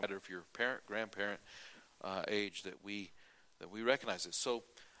matter if you're parent, grandparent age, that we recognize this. So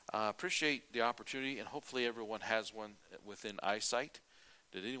appreciate the opportunity, and hopefully everyone has one within eyesight.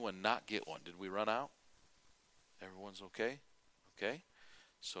 Did anyone not get one? Did we run out? Everyone's okay? Okay.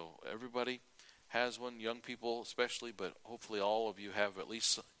 So everybody has one, young people especially, but hopefully all of you have at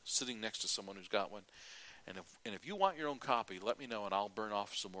least sitting next to someone who's got one. And if you want your own copy, let me know, and I'll burn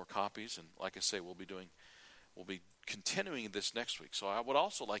off some more copies. And like I say, we'll be continuing this next week. So I would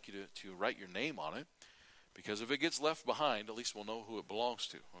also like you to write your name on it, because if it gets left behind, at least we'll know who it belongs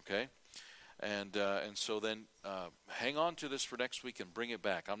to. Okay, and so then hang on to this for next week and bring it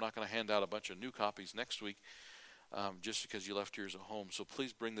back. I'm not going to hand out a bunch of new copies next week just because you left yours at home. So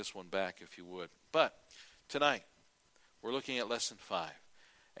please bring this one back if you would. But tonight we're looking at lesson 5,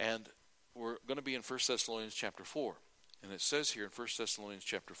 and we're going to be in 1 Thessalonians chapter 4. And it says here in 1 Thessalonians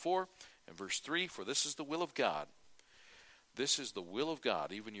chapter 4 and verse 3, "For this is the will of God." This is the will of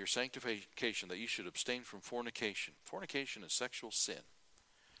God, even your sanctification, that you should abstain from fornication. Fornication is sexual sin.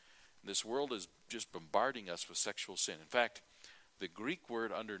 This world is just bombarding us with sexual sin. In fact, the Greek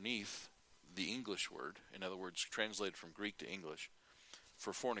word underneath the English word, in other words, translated from Greek to English,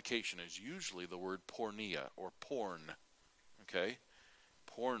 for fornication is usually the word porneia, or porn. Okay?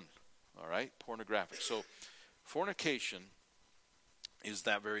 Porn. All right? Pornographic. So fornication is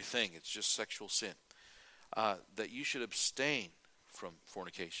that very thing. It's just sexual sin. That you should abstain from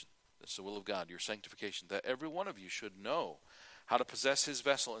fornication. That's the will of God, your sanctification. That every one of you should know how to possess his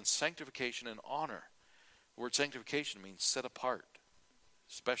vessel in sanctification and honor. The word sanctification means set apart,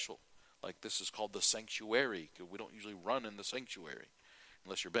 special. Like this is called the sanctuary, because we don't usually run in the sanctuary,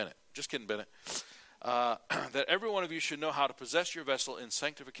 unless you're Bennett. Just kidding, Bennett. That every one of you should know how to possess your vessel in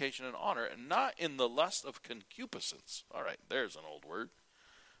sanctification and honor, and not in the lust of concupiscence. All right, there's an old word.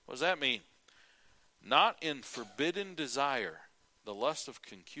 What does that mean? Not in forbidden desire, the lust of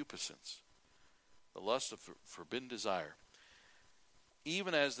concupiscence, the lust of forbidden desire,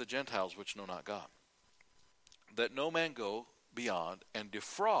 even as the Gentiles which know not God. That no man go beyond and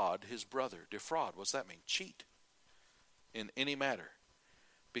defraud his brother. Defraud, what's that mean? Cheat in any matter.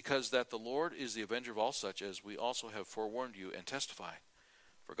 Because that the Lord is the avenger of all such, as we also have forewarned you and testify.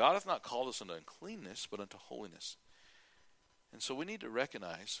 For God hath not called us unto uncleanness, but unto holiness. And so we need to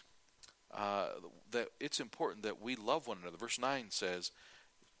recognize that it's important that we love one another. Verse 9 says,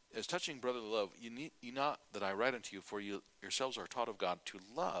 as touching brotherly love, you not that I write unto you, for you yourselves are taught of God to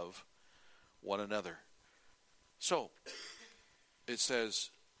love one another. So, it says,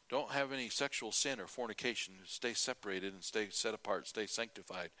 don't have any sexual sin or fornication. Stay separated and stay set apart, stay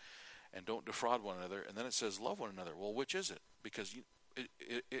sanctified, and don't defraud one another. And then it says, love one another. Well, which is it? Because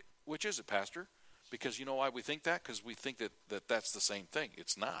which is it, Pastor? Because you know why we think that? Because we think that that's the same thing.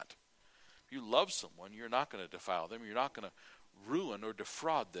 It's not. If you love someone, you're not going to defile them. You're not going to ruin or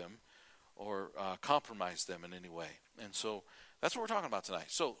defraud them or compromise them in any way. And so that's what we're talking about tonight.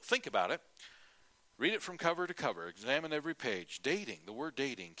 So think about it. Read it from cover to cover. Examine every page. Dating, the word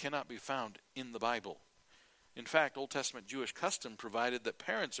dating, cannot be found in the Bible. In fact, Old Testament Jewish custom provided that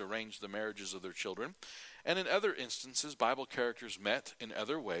parents arranged the marriages of their children. And in other instances, Bible characters met in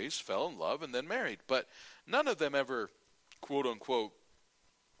other ways, fell in love, and then married. But none of them ever, quote unquote,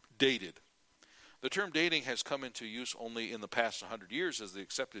 dated. The term dating has come into use only in the past 100 years as the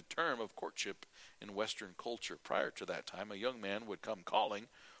accepted term of courtship in Western culture. Prior to that time, a young man would come calling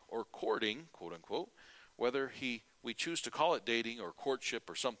or courting, quote unquote. Whether we choose to call it dating or courtship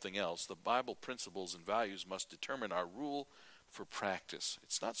or something else, the Bible principles and values must determine our rule for practice.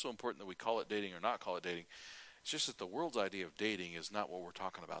 It's not so important that we call it dating or not call it dating. It's just that the world's idea of dating is not what we're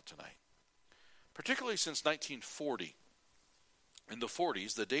talking about tonight. Particularly since 1940. In the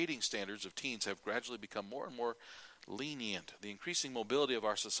 40s, the dating standards of teens have gradually become more and more lenient. The increasing mobility of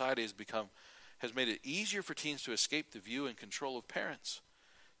our society has made it easier for teens to escape the view and control of parents.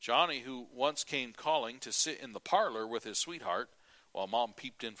 Johnny, who once came calling to sit in the parlor with his sweetheart while Mom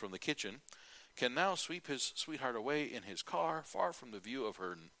peeped in from the kitchen, can now sweep his sweetheart away in his car, far from the view of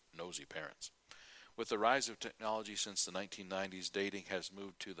her nosy parents. With the rise of technology since the 1990s, dating has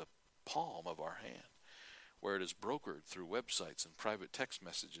moved to the palm of our hand, where it is brokered through websites and private text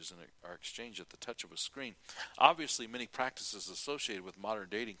messages and are exchanged at the touch of a screen. Obviously, many practices associated with modern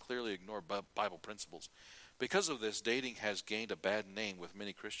dating clearly ignore Bible principles. Because of this, dating has gained a bad name with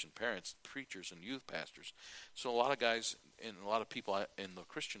many Christian parents, preachers, and youth pastors. So a lot of guys and a lot of people in the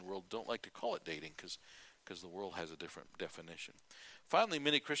Christian world don't like to call it dating because the world has a different definition. Finally,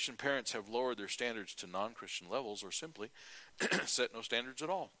 many Christian parents have lowered their standards to non-Christian levels or simply set no standards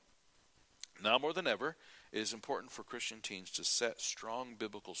at all. Now more than ever, it is important for Christian teens to set strong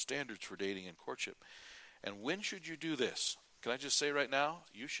biblical standards for dating and courtship. And when should you do this? can I just say right now,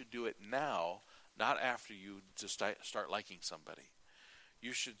 you should do it now, not after you just start liking somebody.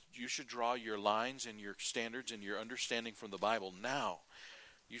 You should draw your lines and your standards and your understanding from the Bible now.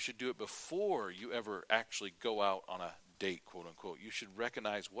 You should do it before you ever actually go out on a date, quote unquote. You should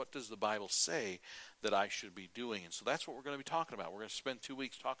recognize, what does the Bible say that I should be doing? And so that's what we're going to be talking about. We're going to spend 2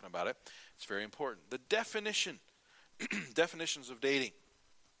 weeks talking about it. It's very important. The definitions of dating.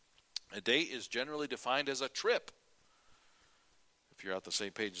 A date is generally defined as a trip. If you're out the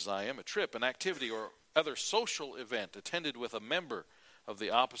same page as I am, a trip, an activity, or other social event attended with a member of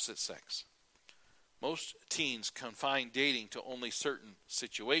the opposite sex. Most teens confine dating to only certain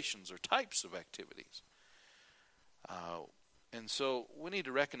situations or types of activities. And so we need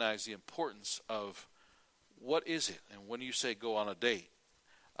to recognize the importance of what is it, and when you say go on a date.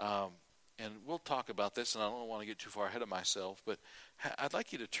 And we'll talk about this, and I don't want to get too far ahead of myself, but I'd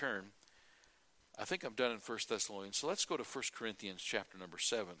like you to turn. I think I'm done in 1 Thessalonians, so let's go to 1 Corinthians chapter number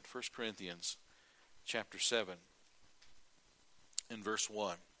 7. 1 Corinthians chapter 7 in verse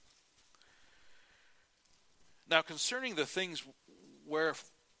 1. Now concerning the things whereof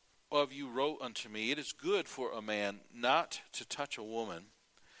you wrote unto me, it is good for a man not to touch a woman,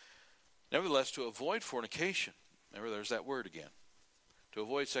 nevertheless to avoid fornication. Remember, there's that word again. To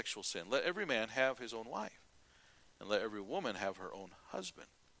avoid sexual sin. Let every man have his own wife, and let every woman have her own husband.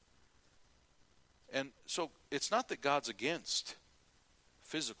 And so it's not that God's against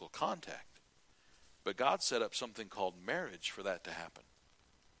physical contact, but God set up something called marriage for that to happen.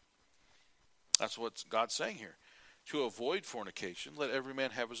 That's what God's saying here. To avoid fornication, let every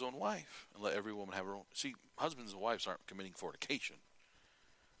man have his own wife, and let every woman have her own. See, husbands and wives aren't committing fornication.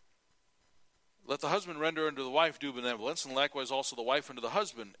 Let the husband render unto the wife due benevolence, and likewise also the wife unto the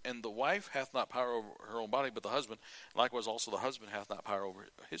husband. And the wife hath not power over her own body, but the husband. And likewise also the husband hath not power over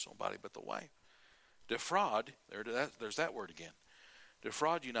his own body, but the wife. Defraud, there's that word again.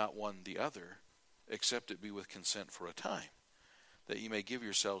 Defraud you not one the other, except it be with consent for a time, that ye may give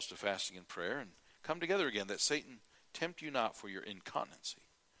yourselves to fasting and prayer, and come together again, that Satan tempt you not for your incontinency.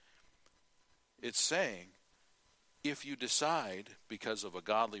 It's saying, if you decide, because of a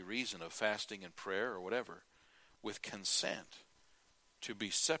godly reason of fasting and prayer or whatever, with consent, to be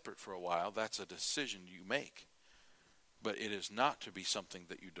separate for a while, that's a decision you make. But it is not to be something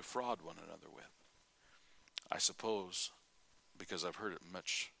that you defraud one another with. I suppose, because I've heard it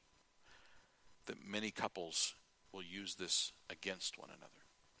much, that many couples will use this against one another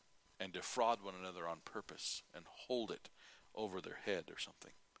and defraud one another on purpose and hold it over their head or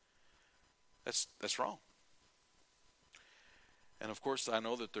something. That's wrong. And of course, I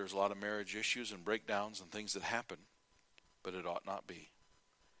know that there's a lot of marriage issues and breakdowns and things that happen, but it ought not be.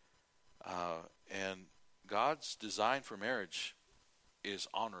 And God's design for marriage is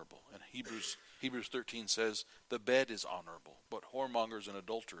honorable. And Hebrews 13 says, the bed is honorable, but whoremongers and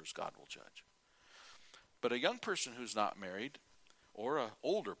adulterers God will judge. But a young person who's not married, or an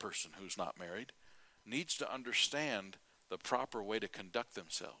older person who's not married, needs to understand the proper way to conduct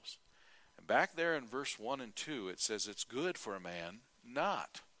themselves. And back there in verse 1 and 2, it says it's good for a man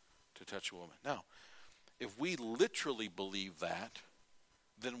not to touch a woman. Now, if we literally believe that,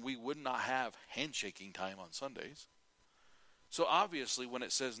 then we would not have handshaking time on Sundays. So obviously, when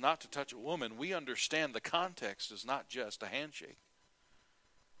it says not to touch a woman, we understand the context is not just a handshake.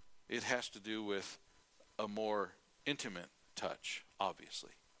 It has to do with a more intimate touch,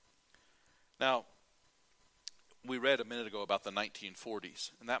 obviously. Now, we read a minute ago about the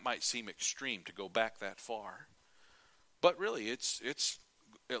 1940s, and that might seem extreme to go back that far. But really, it's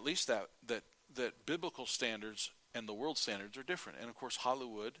at least that biblical standards and the world standards are different. And of course,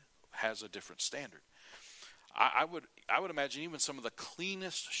 Hollywood has a different standard. I would imagine even some of the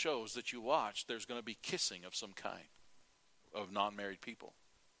cleanest shows that you watch, there's going to be kissing of some kind of non-married people.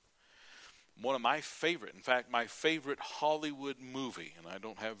 One of my favorite, in fact, my favorite Hollywood movie, and I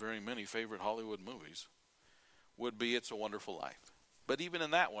don't have very many favorite Hollywood movies, would be It's a Wonderful Life. But even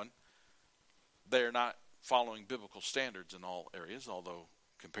in that one, they're not following biblical standards in all areas, although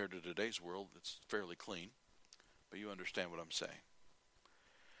compared to today's world, it's fairly clean. But you understand what I'm saying.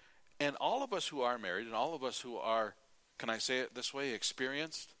 And all of us who are married, and all of us who are, can I say it this way,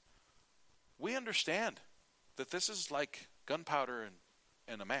 experienced, we understand that this is like gunpowder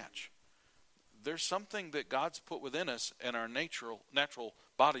and a match. There's something that God's put within us and our natural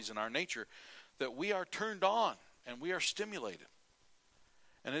bodies and our nature that we are turned on and we are stimulated.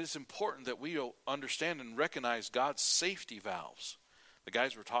 And it is important that we understand and recognize God's safety valves. The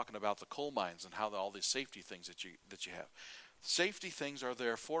guys were talking about the coal mines and how all these safety things that you have. Safety things are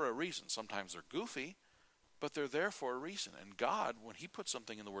there for a reason. Sometimes they're goofy, but they're there for a reason. And God, when he puts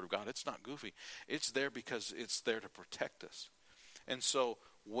something in the Word of God, it's not goofy. It's there because it's there to protect us. And so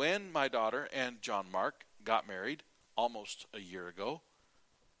when my daughter and John Mark got married almost a year ago,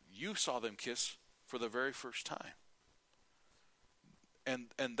 you saw them kiss for the very first time.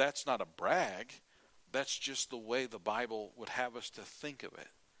 And that's not a brag. That's just the way the Bible would have us to think of it.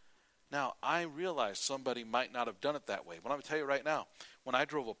 Now, I realize somebody might not have done it that way. But I'm going to tell you right now, when I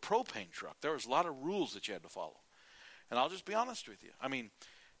drove a propane truck, there was a lot of rules that you had to follow. And I'll just be honest with you. I mean,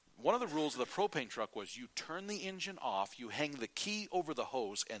 one of the rules of the propane truck was you turn the engine off, you hang the key over the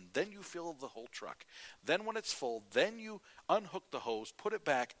hose, and then you fill the whole truck. Then when it's full, then you unhook the hose, put it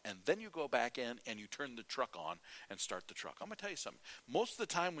back, and then you go back in and you turn the truck on and start the truck. I'm going to tell you something. Most of the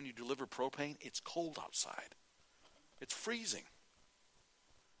time when you deliver propane, it's cold outside. It's freezing.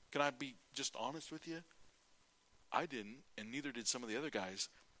 Can I be just honest with you? I didn't, and neither did some of the other guys,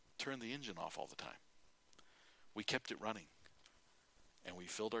 turn the engine off all the time. We kept it running, and we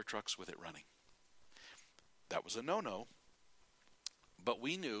filled our trucks with it running. That was a no-no, but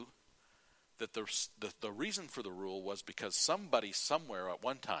we knew that the reason for the rule was because somebody somewhere at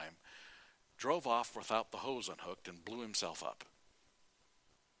one time drove off without the hose unhooked and blew himself up.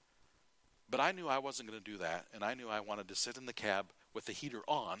 But I knew I wasn't going to do that, and I knew I wanted to sit in the cab with the heater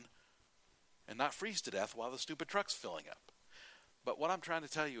on and not freeze to death while the stupid truck's filling up. But what I'm trying to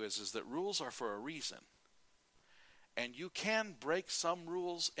tell you is that rules are for a reason. And you can break some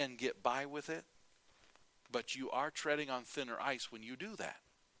rules and get by with it, but you are treading on thinner ice when you do that.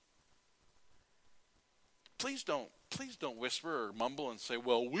 Please don't whisper or mumble and say,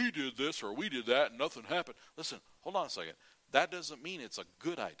 well, we did this or we did that and nothing happened. Listen, hold on a second. That doesn't mean it's a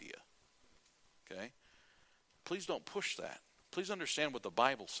good idea. Okay? Please don't push that. Please understand what the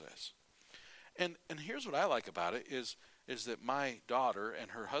Bible says. And here's what I like about it is that my daughter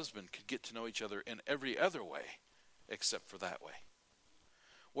and her husband could get to know each other in every other way except for that way.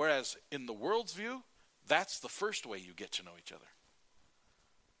 Whereas in the world's view, that's the first way you get to know each other.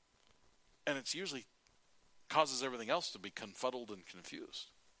 And it's usually causes everything else to be confuddled and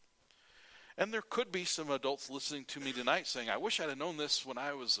confused. And there could be some adults listening to me tonight saying, I wish I'd have known this when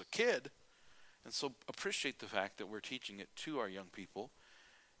I was a kid. And so appreciate the fact that we're teaching it to our young people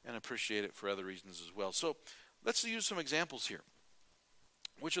and appreciate it for other reasons as well. So let's use some examples here.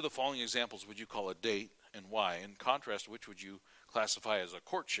 Which of the following examples would you call a date and why? In contrast, which would you classify as a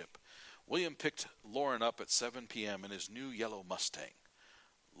courtship? William picked Lauren up at 7 p.m. in his new yellow Mustang.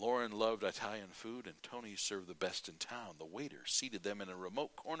 Lauren loved Italian food, and Tony served the best in town. The waiter seated them in a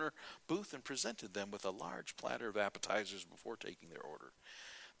remote corner booth and presented them with a large platter of appetizers before taking their order.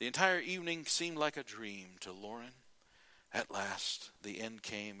 The entire evening seemed like a dream to Lauren. At last, the end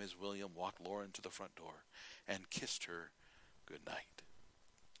came as William walked Lauren to the front door and kissed her good night.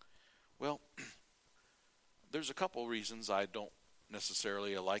 Well, there's a couple reasons I don't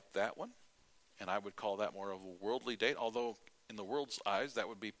necessarily like that one, and I would call that more of a worldly date, although in the world's eyes, that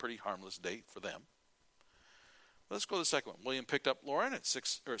would be a pretty harmless date for them. Let's go to the second one. William picked up Lauren at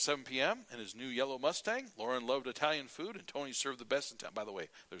 7 p.m. in his new yellow Mustang. Lauren loved Italian food, and Tony served the best in town. By the way,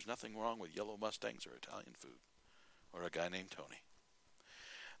 there's nothing wrong with yellow Mustangs or Italian food, or a guy named Tony.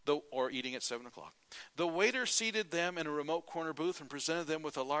 Or eating at 7 o'clock. The waiter seated them in a remote corner booth and presented them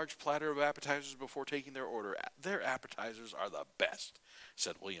with a large platter of appetizers before taking their order. Their appetizers are the best,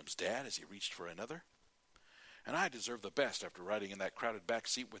 said William's dad as he reached for another. And I deserve the best after riding in that crowded back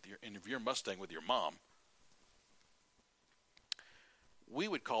seat in your Mustang with your mom. We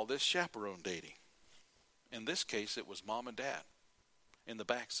would call this chaperone dating. In this case, it was mom and dad in the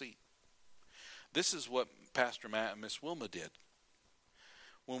back seat. This is what Pastor Matt and Miss Wilma did.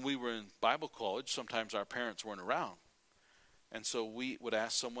 When we were in Bible college, sometimes our parents weren't around. And so we would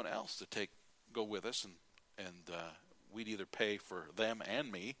ask someone else to go with us, and we'd either pay for them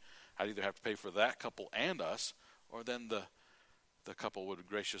and me. I'd either have to pay for that couple and us, or then the couple would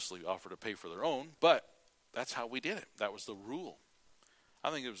graciously offer to pay for their own. But that's how we did it. That was the rule.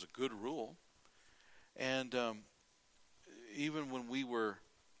 I think it was a good rule. And even when we were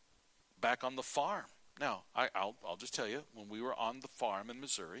back on the farm. Now, I'll just tell you, when we were on the farm in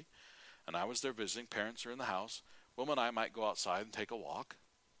Missouri, and I was there visiting, parents are in the house, Wilma and I might go outside and take a walk,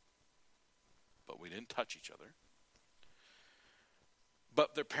 but we didn't touch each other.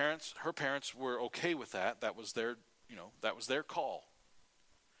 But her parents were okay with that. That was their call.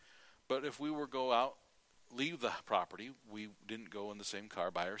 But if we were go out, leave the property, we didn't go in the same car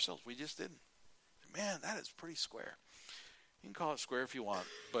by ourselves. We just didn't. Man, that is pretty square. You can call it square if you want,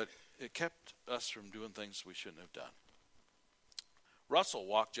 but it kept us from doing things we shouldn't have done. Russell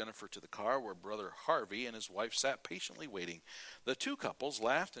walked Jennifer to the car where Brother Harvey and his wife sat patiently waiting. The two couples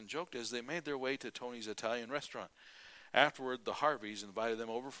laughed and joked as they made their way to Tony's Italian restaurant. Afterward, the Harveys invited them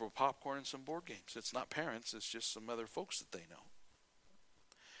over for popcorn and some board games. It's not parents, it's just some other folks that they know.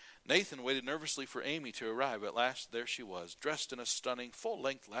 Nathan waited nervously for Amy to arrive. At last, there she was, dressed in a stunning,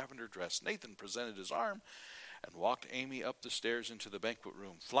 full-length lavender dress. Nathan presented his arm and walked Amy up the stairs into the banquet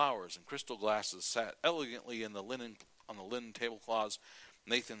room. Flowers and crystal glasses sat elegantly on the linen tablecloths.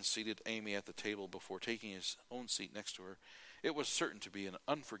 Nathan seated Amy at the table before taking his own seat next to her. It was certain to be an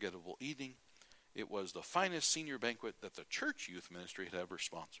unforgettable evening. It was the finest senior banquet that the church youth ministry had ever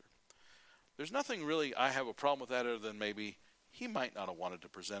sponsored. There's nothing really I have a problem with that other than maybe he might not have wanted to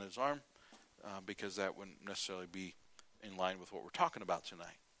present his arm because that wouldn't necessarily be in line with what we're talking about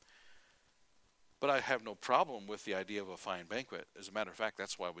tonight. But I have no problem with the idea of a fine banquet. As a matter of fact,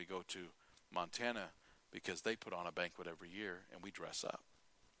 that's why we go to Montana, because they put on a banquet every year and we dress up.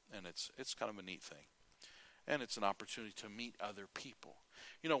 And it's kind of a neat thing. And it's an opportunity to meet other people.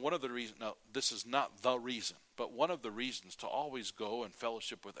 You know, one of the reasons, now this is not the reason, but one of the reasons to always go and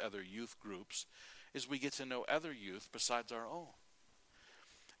fellowship with other youth groups is we get to know other youth besides our own.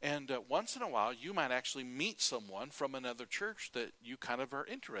 And once in a while, you might actually meet someone from another church that you kind of are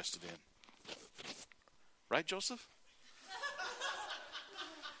interested in. Right, Joseph?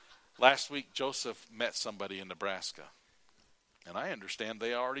 Last week, Joseph met somebody in Nebraska. And I understand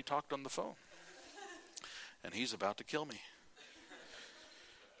they already talked on the phone. And he's about to kill me.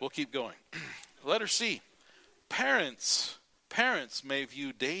 We'll keep going. Letter C. Parents may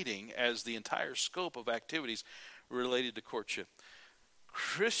view dating as the entire scope of activities related to courtship.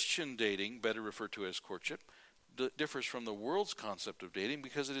 Christian dating, better referred to as courtship, differs from the world's concept of dating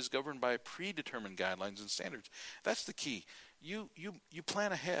because it is governed by predetermined guidelines and standards. That's the key. You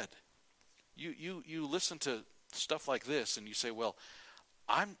plan ahead. You listen to stuff like this and you say, well,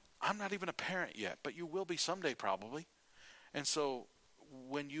 I'm not even a parent yet, but you will be someday probably. And so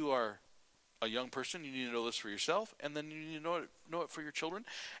when you are a young person, you need to know this for yourself, and then you need to know it for your children,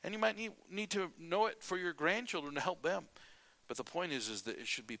 and you might need to know it for your grandchildren to help them. But the point is that it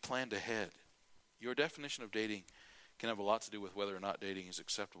should be planned ahead. Your definition of dating can have a lot to do with whether or not dating is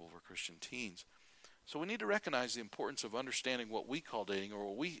acceptable for Christian teens. So we need to recognize the importance of understanding what we call dating, or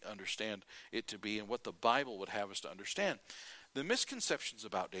what we understand it to be, and what the Bible would have us to understand. The misconceptions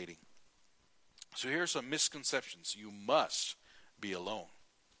about dating. So here are some misconceptions. You must be alone.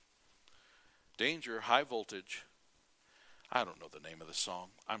 Danger, high voltage. I don't know the name of the song.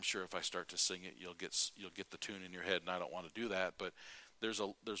 I'm sure if I start to sing it, you'll get the tune in your head, and I don't want to do that. But there's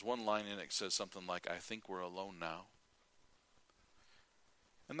one line in it that says something like, "I think we're alone now."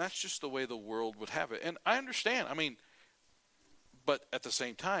 And that's just the way the world would have it. And I understand. I mean, but at the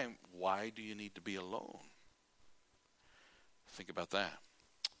same time, why do you need to be alone? Think about that.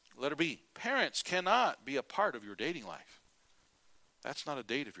 Letter B. Parents cannot be a part of your dating life. That's not a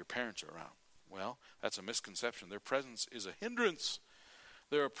date if your parents are around. Well, that's a misconception. Their presence is a hindrance.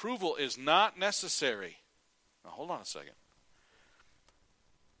 Their approval is not necessary. Now, hold on a second.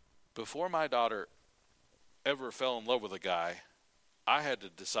 Before my daughter ever fell in love with a guy, I had to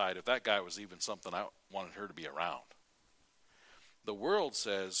decide if that guy was even something I wanted her to be around. The world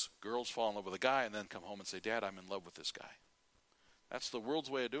says girls fall in love with a guy and then come home and say, "Dad, I'm in love with this guy." That's the world's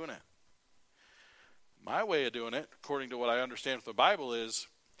way of doing it. My way of doing it, according to what I understand from the Bible, is,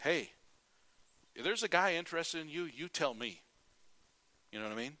 hey, if there's a guy interested in you, you tell me. You know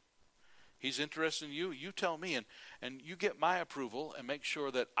what I mean? He's interested in you, you tell me. And you get my approval and make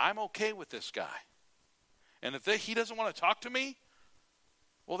sure that I'm okay with this guy. And if he doesn't want to talk to me,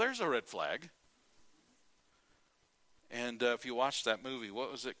 well, there's a red flag. And if you watch that movie,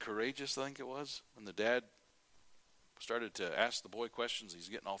 what was it, Courageous, I think it was, when the dad started to ask the boy questions, he's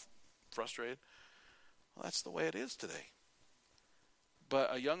getting all frustrated. Well, that's the way it is today.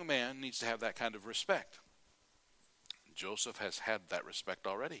 But a young man needs to have that kind of respect. Joseph has had that respect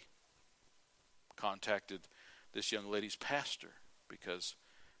already. Contacted this young lady's pastor because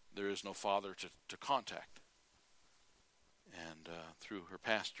there is no father to contact. And through her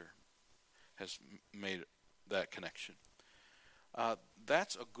pastor has made that connection.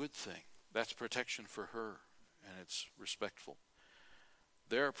 That's a good thing. That's protection for her, and it's respectful.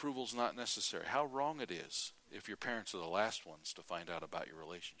 Their approval is not necessary. How wrong it is if your parents are the last ones to find out about your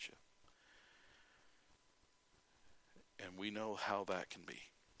relationship. And we know how that can be.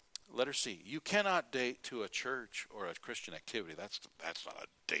 Letter C. You cannot date to a church or a Christian activity. That's not a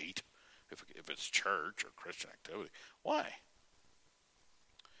date if it's church or Christian activity. Why?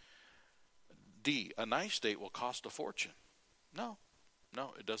 D. A nice date will cost a fortune. No,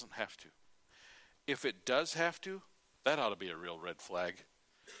 it doesn't have to. If it does have to, That ought to be a real red flag.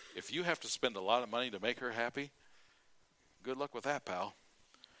 If you have to spend a lot of money to make her happy, good luck with that, pal.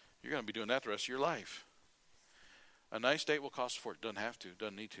 You're going to be doing that the rest of your life. A nice date will cost a fortune. Doesn't have to.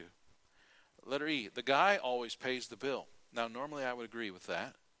 Doesn't need to. Letter E, the guy always pays the bill. Now, normally I would agree with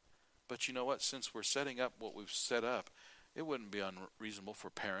that. But you know what? Since we're setting up what we've set up, it wouldn't be unreasonable for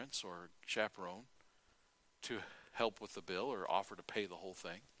parents or chaperone to help with the bill or offer to pay the whole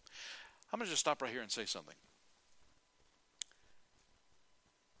thing. I'm going to just stop right here and say something.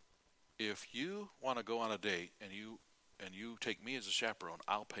 If you want to go on a date and you take me as a chaperone,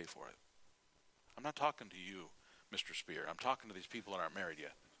 I'll pay for it. I'm not talking to you, Mr. Spear. I'm talking to these people that aren't married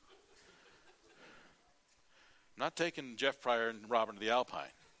yet. I'm not taking Jeff Pryor and Robin to the Alpine.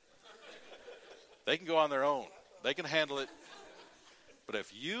 They can go on their own. They can handle it. But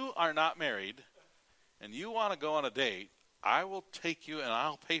if you are not married and you want to go on a date, I will take you and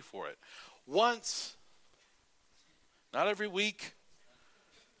I'll pay for it. Once. Not every week.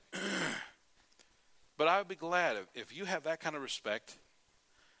 But I would be glad if you have that kind of respect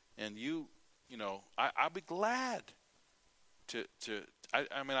and I'd be glad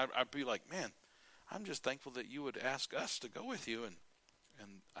I'd be like, man, I'm just thankful that you would ask us to go with you, and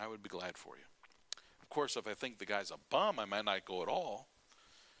I would be glad for you. Of course, if I think the guy's a bum, I might not go at all.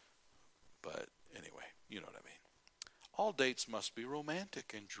 But anyway, you know what I mean. All dates must be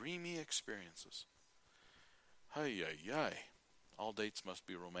romantic and dreamy experiences. Ay, ay, ay. All dates must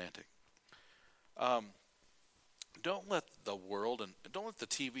be romantic. Don't let the world and don't let the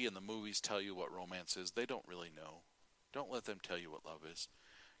TV and the movies tell you what romance is. They don't really know. Don't let them tell you what love is.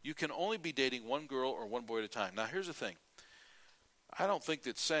 You can only be dating one girl or one boy at a time. Now, here's the thing. I don't think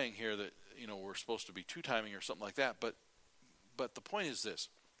that's saying here that we're supposed to be two-timing or something like that. But the point is this: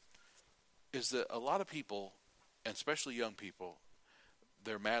 is that a lot of people, and especially young people,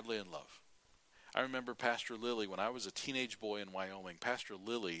 they're madly in love. I remember Pastor Lilly, when I was a teenage boy in Wyoming, Pastor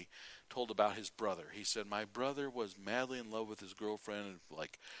Lilly told about his brother. He said, my brother was madly in love with his girlfriend,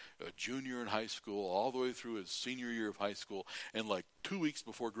 like a junior in high school, all the way through his senior year of high school, and like 2 weeks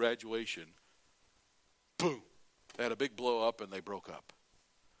before graduation, boom, they had a big blow up and they broke up.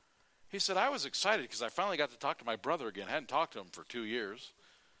 He said, I was excited because I finally got to talk to my brother again. I hadn't talked to him for 2 years.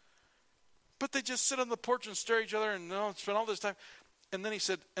 But they just sit on the porch and stare at each other and spend all this time. And then he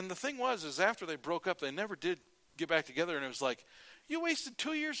said, and the thing was after they broke up, they never did get back together. And it was like, you wasted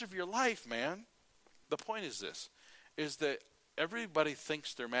 2 years of your life, man. The point is this, is that everybody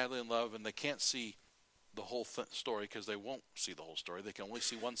thinks they're madly in love and they can't see the whole story because they won't see the whole story. They can only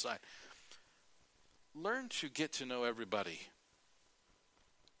see one side. Learn to get to know everybody.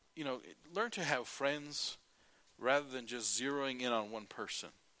 Learn to have friends rather than just zeroing in on one person.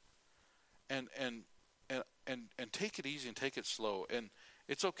 And take it easy and take it slow. And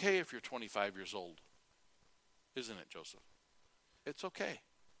it's okay if you're 25 years old. Isn't it, Joseph? It's okay.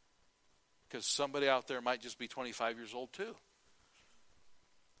 Because somebody out there might just be 25 years old too.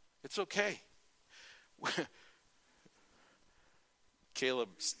 It's okay. Caleb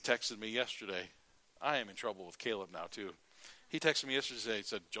texted me yesterday. I am in trouble with Caleb now too. He texted me yesterday. He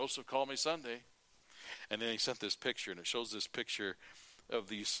said, Joseph called me Sunday. And then he sent this picture, and it shows this picture of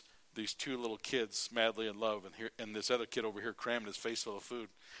these two little kids madly in love, and this other kid over here cramming his face full of food.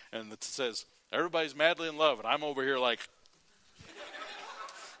 And it says, everybody's madly in love, and I'm over here like...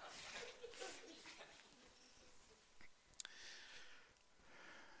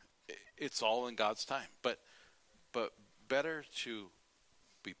 It's all in God's time. But better to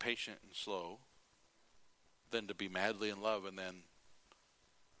be patient and slow than to be madly in love, and then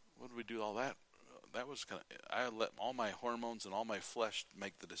what did we do all that? That was I let all my hormones and all my flesh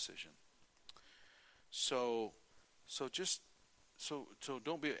make the decision. So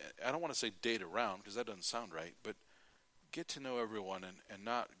don't be, I don't want to say date around because that doesn't sound right, but get to know everyone and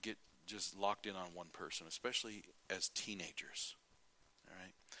not get just locked in on one person, especially as teenagers.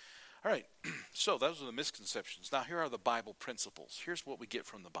 All right. So those are the misconceptions. Now here are the Bible principles. Here's what we get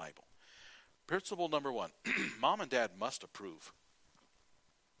from the Bible. Principle number 1, mom and dad must approve.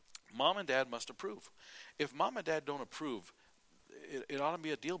 Mom and dad must approve. If mom and dad don't approve, it ought to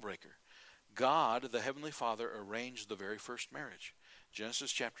be a deal breaker. God, the Heavenly Father, arranged the very first marriage.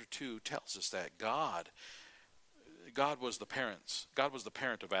 Genesis chapter 2 tells us that God was the parents. God was the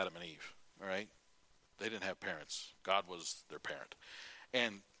parent of Adam and Eve. All right? They didn't have parents. God was their parent.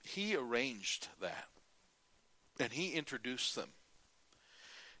 And he arranged that. And he introduced them.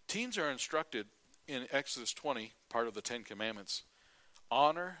 Teens are instructed in Exodus 20, part of the Ten Commandments,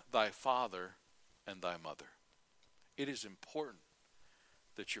 honor thy father and thy mother. It is important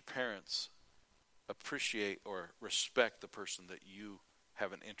that your parents appreciate or respect the person that you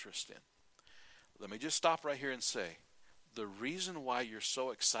have an interest in. Let me just stop right here and say, the reason why you're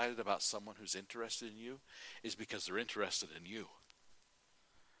so excited about someone who's interested in you is because they're interested in you.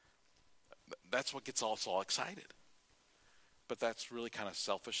 That's what gets us all excited. But that's really kind of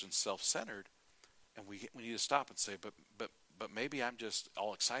selfish and self-centered, and we need to stop and say, but maybe I'm just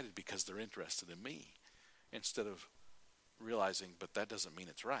all excited because they're interested in me, instead of realizing, but that doesn't mean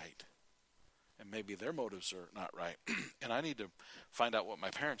it's right. And maybe their motives are not right. And I need to find out what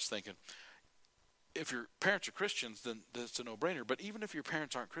my parents thinking. If your parents are Christians, then that's a no-brainer. But even if your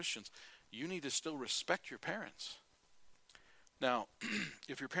parents aren't Christians, you need to still respect your parents. Now,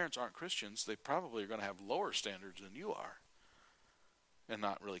 if your parents aren't Christians, they probably are going to have lower standards than you are and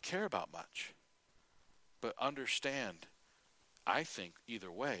not really care about much. But understand, I think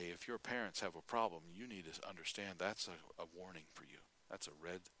either way, if your parents have a problem, you need to understand that's a warning for you. That's a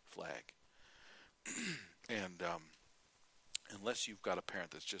red flag. And unless you've got a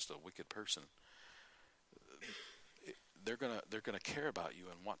parent that's just a wicked person, they're gonna care about you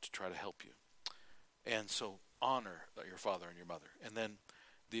and want to try to help you. And so honor your father and your mother. And then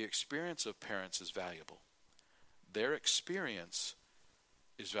the experience of parents is valuable. Their experience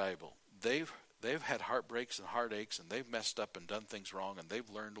is valuable. They've had heartbreaks and heartaches, and they've messed up and done things wrong, and they've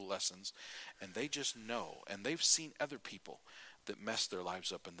learned lessons, and they just know. And they've seen other people that mess their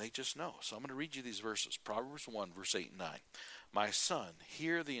lives up, and they just know. So I'm going to read you these verses. Proverbs 1, verse 8 and 9. My son,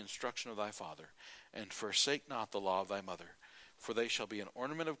 hear the instruction of thy father, and forsake not the law of thy mother, for they shall be an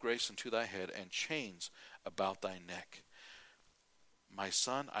ornament of grace unto thy head, and chains about thy neck. My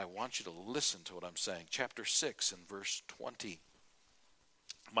son, I want you to listen to what I'm saying. Chapter 6 and verse 20.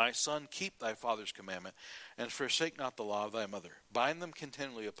 My son, keep thy father's commandment, and forsake not the law of thy mother. Bind them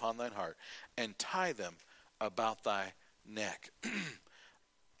continually upon thine heart, and tie them about thy neck.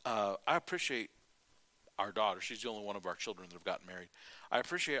 I appreciate our daughter. She's the only one of our children that have gotten married. I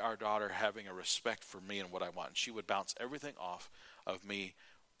appreciate our daughter having a respect for me and what I want. And she would bounce everything off of me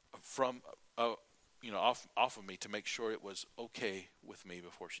from, off of me to make sure it was okay with me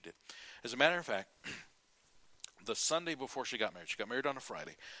before she did. As a matter of fact, the Sunday before she got married on a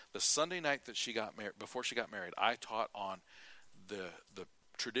Friday. The Sunday night that she got married, before she got married, I taught on the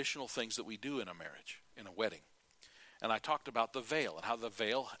traditional things that we do in a marriage, in a wedding. And I talked about the veil and how the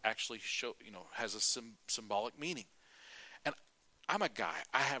veil actually has a symbolic meaning. And I'm a guy.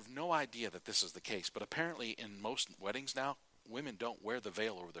 I have no idea that this is the case, but apparently in most weddings now, women don't wear the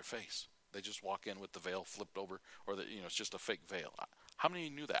veil over their face. They just walk in with the veil flipped over, or it's just a fake veil. How many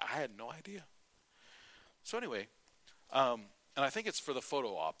of you knew that? I had no idea. So anyway, and I think it's for the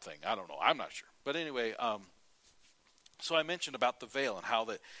photo op thing. I don't know. I'm not sure. But anyway, so I mentioned about the veil and how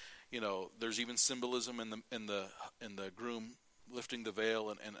that, there's even symbolism in the groom lifting the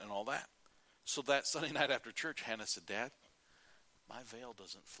veil and all that. So that Sunday night after church, Hannah said, Dad, my veil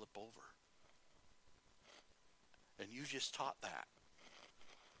doesn't flip over. And you just taught that.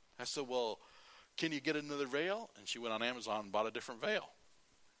 I said, well, can you get another veil? And she went on Amazon and bought a different veil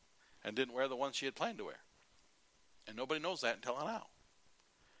and didn't wear the one she had planned to wear. And nobody knows that until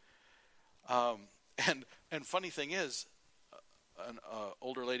now. And funny thing is, an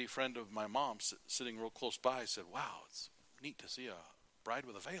older lady friend of my mom's sitting real close by said, wow, it's neat to see a bride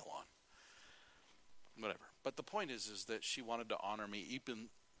with a veil on. Whatever. But the point is that she wanted to honor me even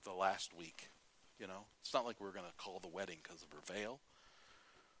the last week. It's not like we're going to call the wedding because of her veil.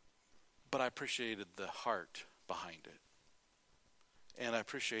 But I appreciated the heart behind it. And I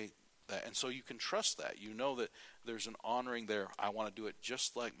appreciate that. And so you can trust that. You know that there's an honoring there. I want to do it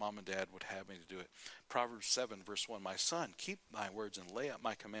just like Mom and Dad would have me to do it. Proverbs 7, verse 1, my son, keep thy words and lay up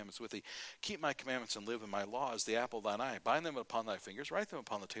my commandments with thee. Keep my commandments and live in my law as the apple of thine eye. Bind them upon thy fingers. Write them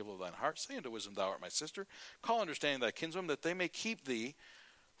upon the table of thine heart. Say unto wisdom, thou art my sister. Call understanding thy kinswoman, that they may keep thee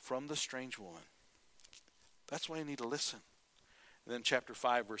from the strange woman. That's why you need to listen. And then chapter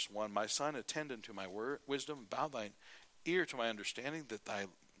 5, verse 1, my son, attend unto my wisdom, bow thine ear to my understanding, that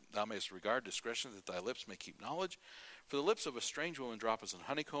thou mayest regard discretion, that thy lips may keep knowledge. For the lips of a strange woman drop as an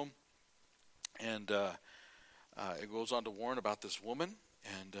honeycomb. And it goes on to warn about this woman.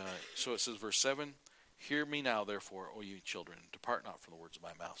 And so it says, verse 7, hear me now, therefore, O ye children, depart not from the words of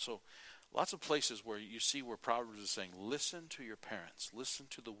my mouth. So lots of places where you see where Proverbs is saying, listen to your parents. Listen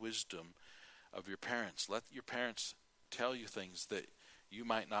to the wisdom of your parents. Let your parents tell you things that you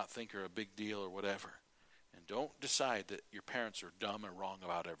might not think are a big deal or whatever. And don't decide that your parents are dumb and wrong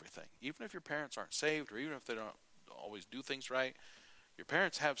about everything. Even if your parents aren't saved, or even if they don't always do things right, your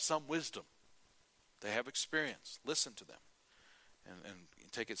parents have some wisdom. They have experience. Listen to them and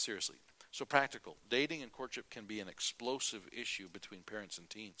take it seriously. So practical. Dating and courtship can be an explosive issue between parents and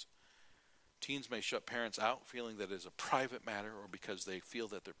teens. Teens may shut parents out, feeling that it is a private matter, or because they feel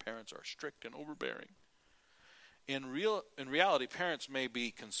that their parents are strict and overbearing. In reality, parents may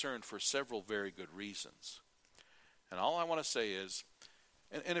be concerned for several very good reasons. And all I want to say is,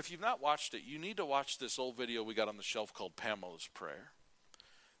 and if you've not watched it, you need to watch this old video we got on the shelf called Pamela's Prayer.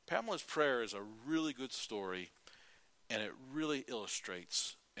 Pamela's Prayer is a really good story, and it really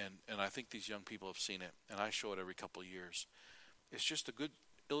illustrates, and I think these young people have seen it, and I show it every couple of years. It's just a good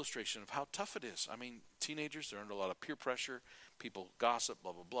illustration of how tough it is. I mean, teenagers, they're under a lot of peer pressure. People gossip,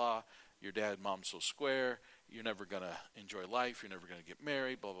 blah, blah, blah. Your dad and mom's so square. You're never going to enjoy life. You're never going to get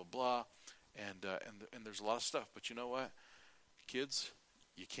married, blah, blah, blah. And there's a lot of stuff. But you know what? Kids,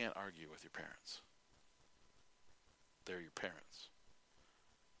 you can't argue with your parents. They're your parents.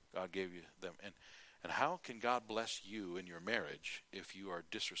 God gave you them. And how can God bless you in your marriage if you are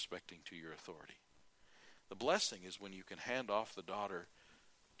disrespecting to your authority? The blessing is when you can hand off the daughter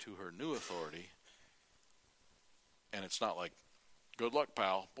to her new authority, and it's not like, good luck,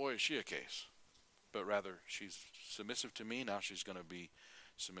 pal. Boy, is she a case. But rather, she's submissive to me. Now she's going to be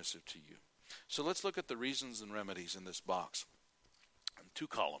submissive to you. So let's look at the reasons and remedies in this box. 2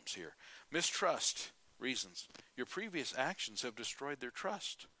 columns here. Mistrust, reasons. Your previous actions have destroyed their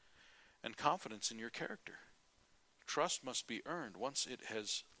trust and confidence in your character. Trust must be earned. Once it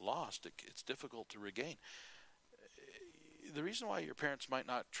has lost, it's difficult to regain. The reason why your parents might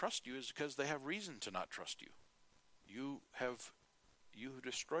not trust you is because they have reason to not trust you. You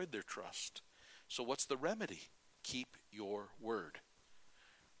destroyed their trust. So what's the remedy? Keep your word.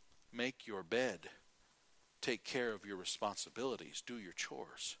 Make your bed. Take care of your responsibilities. Do your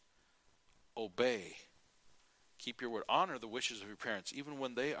chores. Obey. Keep your word. Honor the wishes of your parents even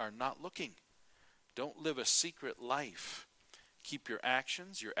when they are not looking. Don't live a secret life. Keep your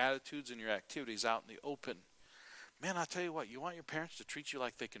actions, your attitudes, and your activities out in the open. Man, I tell you what, you want your parents to treat you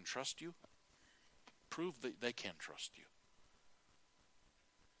like they can trust you? Prove that they can trust you.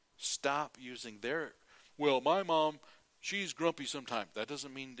 Stop using well, my mom, she's grumpy sometimes. That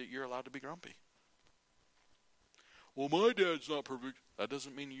doesn't mean that you're allowed to be grumpy. Well, my dad's not perfect. That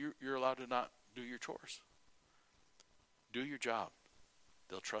doesn't mean you're allowed to not do your chores. Do your job.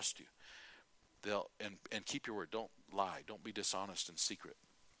 They'll trust you. And keep your word. Don't lie. Don't be dishonest and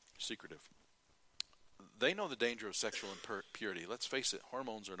secretive. They know the danger of sexual impurity. Let's face it,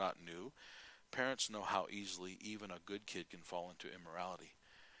 hormones are not new. Parents know how easily even a good kid can fall into immorality.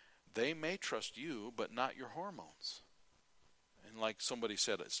 They may trust you, but not your hormones. And like somebody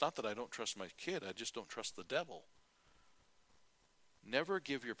said, it's not that I don't trust my kid, I just don't trust the devil. Never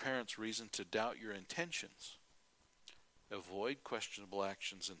give your parents reason to doubt your intentions. Avoid questionable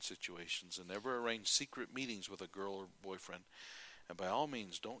actions and situations, and never arrange secret meetings with a girl or boyfriend. And by all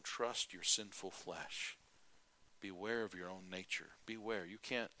means, don't trust your sinful flesh. Beware of your own nature. Beware.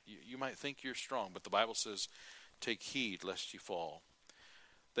 You might think you're strong, but the Bible says, take heed lest you fall.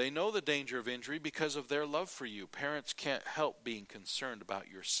 They know the danger of injury because of their love for you. Parents can't help being concerned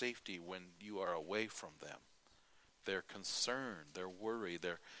about your safety when you are away from them. They're concerned. They're worried.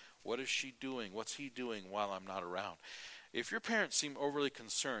 What is she doing? What's he doing while I'm not around? If your parents seem overly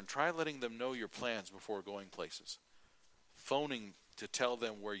concerned, try letting them know your plans before going places. Phoning to tell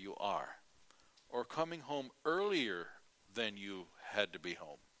them where you are. Or coming home earlier than you had to be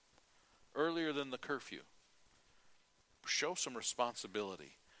home. Earlier than the curfew. Show some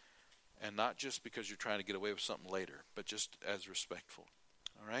responsibility. And not just because you're trying to get away with something later, but just as respectful.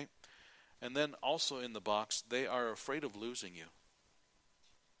 All right? And then also in the box, they are afraid of losing you.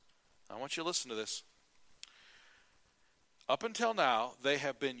 I want you to listen to this. Up until now, they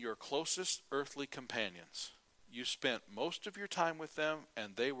have been your closest earthly companions. You spent most of your time with them,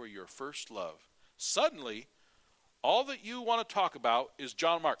 and they were your first love. Suddenly, all that you want to talk about is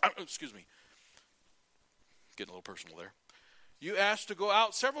John Mark. Excuse me. Getting a little personal there. You asked to go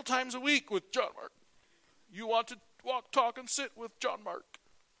out several times a week with John Mark. You want to walk, talk, and sit with John Mark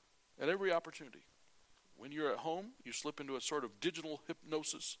at every opportunity. When you're at home, you slip into a sort of digital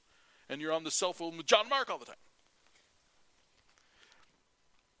hypnosis, and you're on the cell phone with John Mark all the time.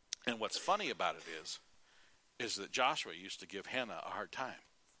 And what's funny about it is that Joshua used to give Hannah a hard time.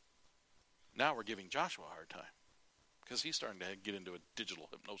 Now we're giving Joshua a hard time because he's starting to get into a digital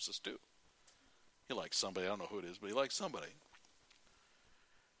hypnosis too. He likes somebody, I don't know who it is, but he likes somebody.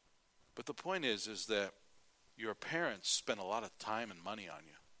 But the point is that your parents spend a lot of time and money on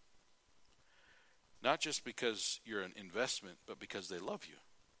you. Not just because you're an investment, but because they love you.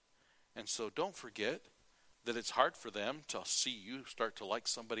 And so don't forget that it's hard for them to see you start to like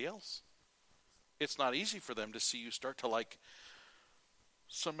somebody else. It's not easy for them to see you start to like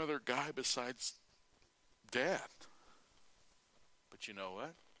some other guy besides Dad. But you know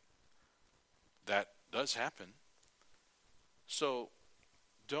what? That does happen. So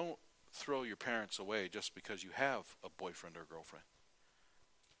don't throw your parents away just because you have a boyfriend or girlfriend.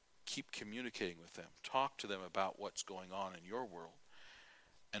 Keep communicating with them. Talk to them about what's going on in your world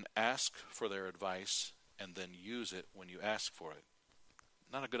and ask for their advice and then use it when you ask for it.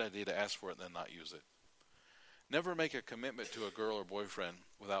 Not a good idea to ask for it and then not use it. Never make a commitment to a girl or boyfriend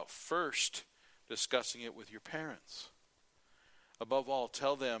without first discussing it with your parents. Above all,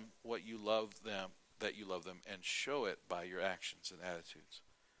 tell them what you love them, that you love them, and show it by your actions and attitudes.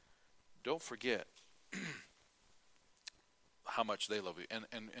 Don't forget how much they love you.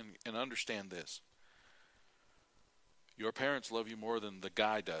 And understand this. Your parents love you more than the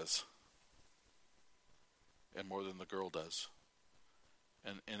guy does and more than the girl does.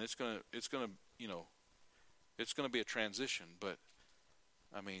 And it's gonna be a transition, but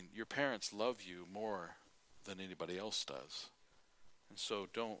I mean, your parents love you more than anybody else does. And so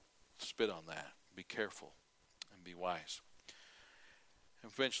don't spit on that. Be careful and be wise.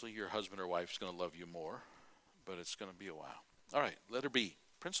 Eventually your husband or wife is going to love you more, but it's going to be a while. All right, letter B.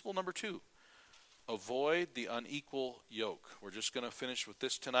 Principle number 2. Avoid the unequal yoke. We're just going to finish with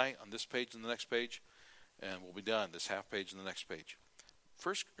this tonight on this page and the next page, and we'll be done. This half page and the next page.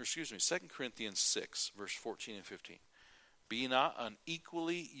 2 Corinthians 6, verse 14 and 15. Be not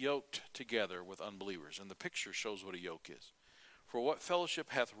unequally yoked together with unbelievers. And the picture shows what a yoke is. For what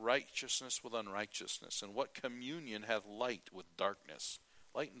fellowship hath righteousness with unrighteousness? And what communion hath light with darkness?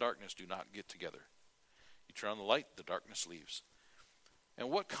 Light and darkness do not get together. You turn on the light, the darkness leaves. And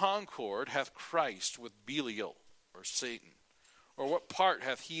what concord hath Christ with Belial, or Satan? Or what part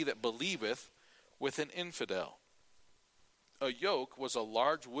hath he that believeth with an infidel? A yoke was a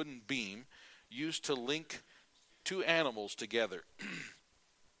large wooden beam used to link two animals together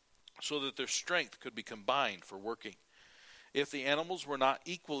so that their strength could be combined for working. If the animals were not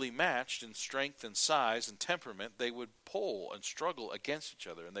equally matched in strength and size and temperament, they would pull and struggle against each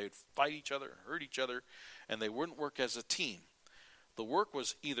other, and they would fight each other, hurt each other, and they wouldn't work as a team. The work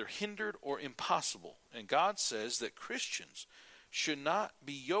was either hindered or impossible, and God says that Christians should not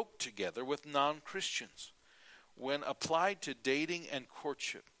be yoked together with non-Christians. When applied to dating and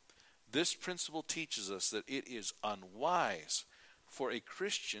courtship, this principle teaches us that it is unwise for a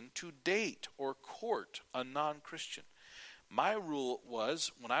Christian to date or court a non-Christian. My rule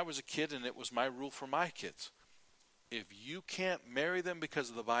was, when I was a kid, and it was my rule for my kids, if you can't marry them because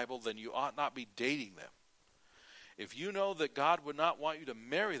of the Bible, then you ought not be dating them. If you know that God would not want you to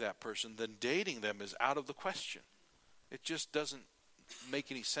marry that person, then dating them is out of the question. It just doesn't make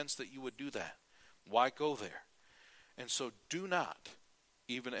any sense that you would do that. Why go there? And so do not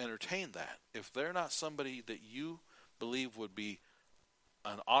even entertain that. If they're not somebody that you believe would be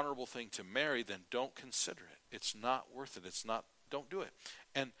an honorable thing to marry, then don't consider it. It's not worth it. Don't do it.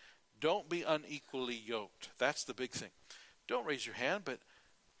 And don't be unequally yoked. That's the big thing. Don't raise your hand, but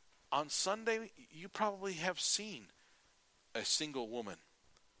on Sunday, you probably have seen a single woman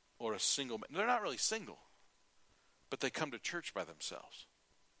or a single man. They're not really single, but they come to church by themselves.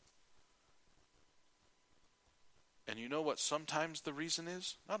 And you know what sometimes the reason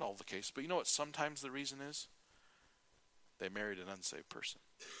is? Not all the case, but you know what sometimes the reason is? They married an unsaved person.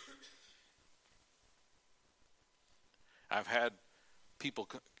 I've had people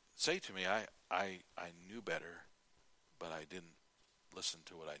say to me, I knew better, but I didn't listen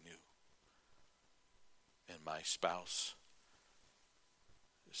to what I knew. And my spouse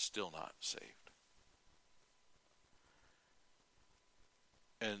is still not saved.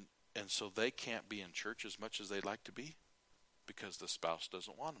 And so they can't be in church as much as they'd like to be because the spouse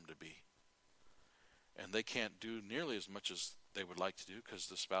doesn't want them to be. And they can't do nearly as much as they would like to do because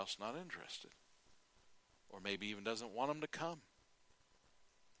the spouse is not interested. Or maybe even doesn't want them to come.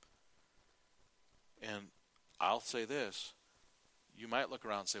 And I'll say this. You might look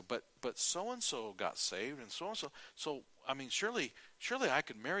around and say, but so-and-so got saved, and so-and-so. So, I mean, surely I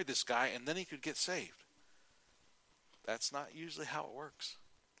could marry this guy and then he could get saved. That's not usually how it works.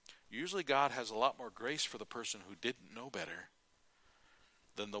 Usually God has a lot more grace for the person who didn't know better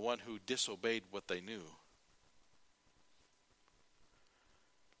than the one who disobeyed what they knew.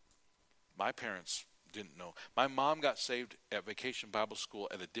 My parents didn't know. My mom got saved at Vacation Bible School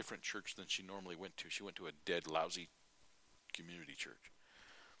at a different church than she normally went to. She went to a dead, lousy community church.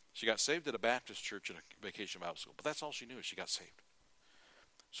 She got saved at a Baptist church at a Vacation Bible School. But that's all she knew is she got saved.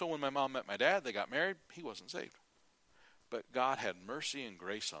 So when my mom met my dad, they got married. He wasn't saved. But God had mercy and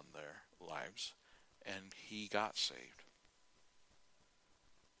grace on their lives, and he got saved.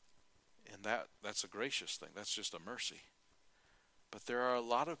 And that's a gracious thing. That's just a mercy. But there are a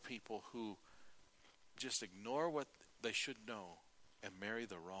lot of people who just ignore what they should know and marry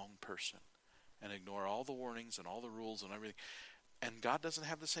the wrong person and ignore all the warnings and all the rules and everything. and God doesn't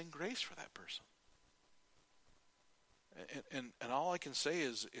have the same grace for that person. And all I can say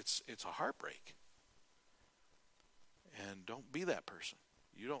is it's a heartbreak. And don't be that person.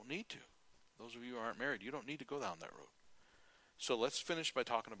 You don't need to. Those of you who aren't married, you don't need to go down that road. So let's finish by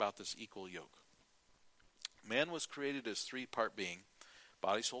talking about this equal yoke. Man was created as three-part being,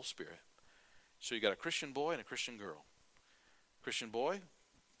 body, soul, spirit. So you got a Christian boy and a Christian girl. Christian boy,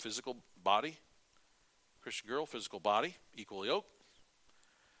 physical body. Christian girl, physical body, equal yoke.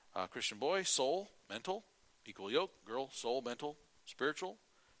 Christian boy, soul, mental, equal yoke. Girl, soul, mental, spiritual,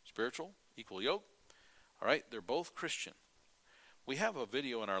 equal yoke. All right, they're both Christian. We have a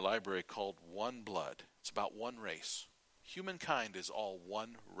video in our library called One Blood. It's about one race. Humankind is all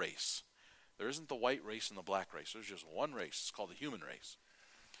one race. There isn't the white race and the black race. There's just one race. It's called the human race.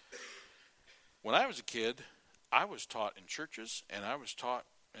 When I was a kid, I was taught in churches, and I was taught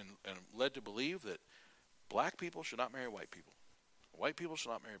and led to believe that black people should not marry white people. White people should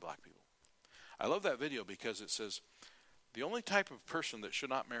not marry black people. I love that video because it says the only type of person that should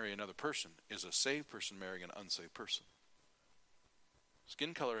not marry another person is a saved person marrying an unsaved person.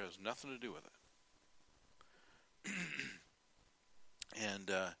 Skin color has nothing to do with it.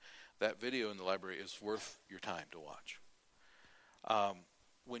 And that video in the library is worth your time to watch.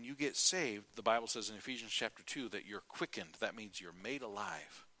 When you get saved, the Bible says in Ephesians chapter 2 that you're quickened. That means you're made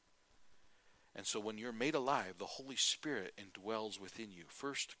alive. And so when you're made alive, the Holy Spirit indwells within you.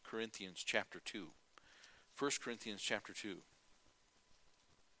 1 Corinthians chapter 2. 1 Corinthians chapter 2.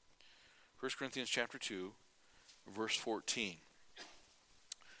 1 Corinthians chapter 2, verse 14.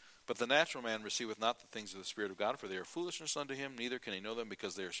 But the natural man receiveth not the things of the Spirit of God, for they are foolishness unto him, neither can he know them,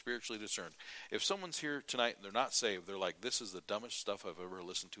 because they are spiritually discerned. If someone's here tonight and they're not saved, they're like, this is the dumbest stuff I've ever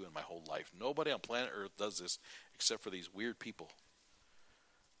listened to in my whole life. Nobody on planet Earth does this except for these weird people.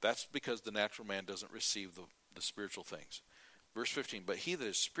 That's because the natural man doesn't receive the spiritual things. Verse 15, but he that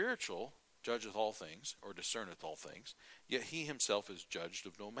is spiritual judgeth all things, or discerneth all things, yet he himself is judged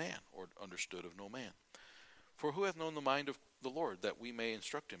of no man, or understood of no man. For who hath known the mind of the Lord, that we may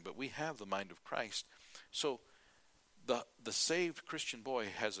instruct him? But we have the mind of Christ. So the saved Christian boy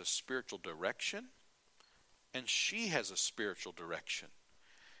has a spiritual direction, and she has a spiritual direction.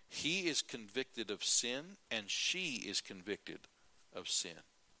 He is convicted of sin, and she is convicted of sin.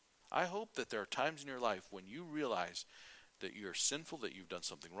 I hope that there are times in your life when you realize that you're sinful, that you've done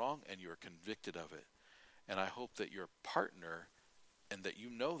something wrong, and you're convicted of it. And I hope that your partner, and that you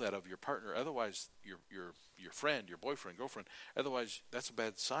know that of your partner, otherwise your friend, your boyfriend, girlfriend, otherwise that's a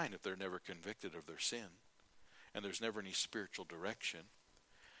bad sign if they're never convicted of their sin and there's never any spiritual direction.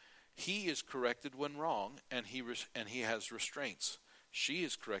 He is corrected when wrong, and he has restraints. She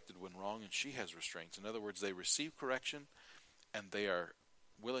is corrected when wrong, and she has restraints. In other words, they receive correction, and they are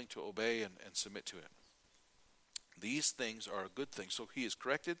willing to obey and submit to it. These things are a good thing. So he is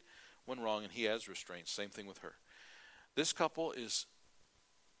corrected when wrong, and he has restraints. Same thing with her. This couple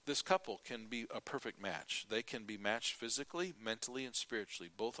can be a perfect match. They can be matched physically, mentally, and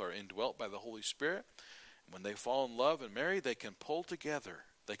spiritually. Both are indwelt by the Holy Spirit. When they fall in love and marry, they can pull together.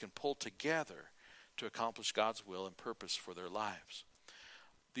 They can pull together to accomplish God's will and purpose for their lives.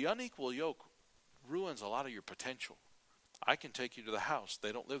 The unequal yoke ruins a lot of your potential. I can take you to the house.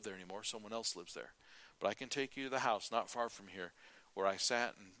 They don't live there anymore. Someone else lives there. But I can take you to the house not far from here where I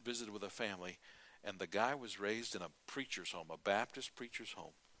sat and visited with a family, and the guy was raised in a preacher's home, a Baptist preacher's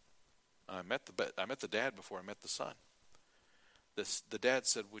home. And I met the dad before I met the son. The dad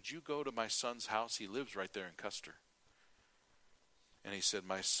said, would you go to my son's house? He lives right there in Custer. And he said,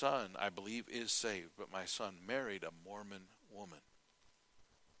 my son, I believe, is saved, but my son married a Mormon woman.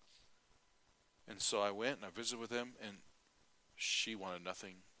 And so I went and I visited with him, and she wanted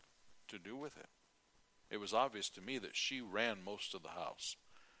nothing to do with it. It was obvious to me that she ran most of the house,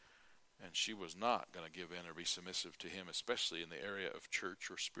 and she was not going to give in or be submissive to him, especially in the area of church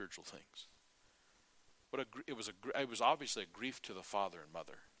or spiritual things. It was obviously a grief to the father and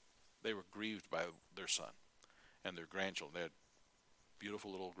mother. They were grieved by their son and their grandchildren. They had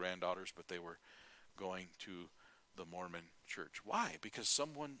beautiful little granddaughters, but they were going to the Mormon church. Why? Because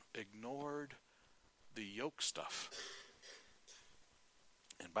someone ignored the yoke stuff.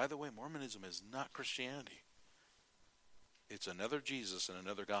 And by the way, Mormonism is not Christianity. It's another Jesus and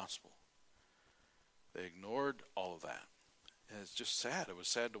another gospel. They ignored all of that. And it's just sad. It was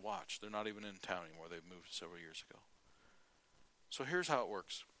sad to watch. They're not even in town anymore. They've moved several years ago. So here's how it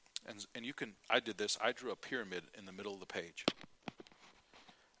works. And you can, I did this. I drew a pyramid in the middle of the page.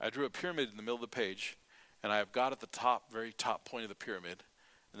 I drew a pyramid in the middle of the page, and I've got at the top, very top point of the pyramid.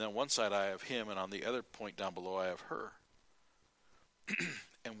 And then on one side I have him, and on the other point down below I have her.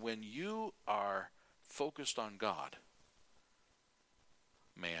 And when you are focused on God,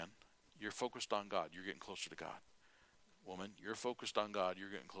 Man, you're focused on God. You're getting closer to God. Woman, you're focused on God. You're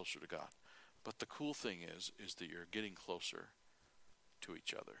getting closer to God. But the cool thing is that you're getting closer to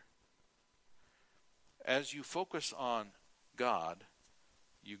each other. As you focus on God,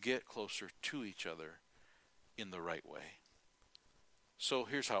 you get closer to each other in the right way. So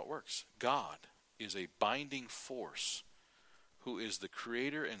here's how it works. God is a binding force who is the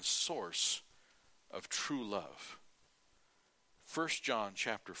creator and source of true love. 1 John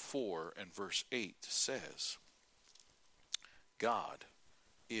chapter 4 and verse 8 says, God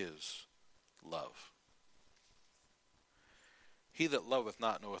is love. He that loveth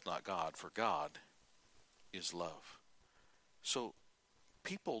not knoweth not God, for God is love. So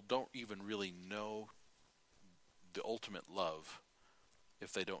people don't even really know the ultimate love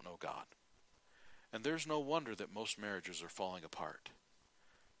if they don't know God. And there's no wonder that most marriages are falling apart,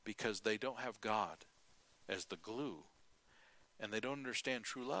 because they don't have God as the glue, and they don't understand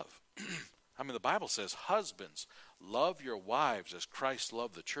true love. I mean, the Bible says, husbands, love your wives as Christ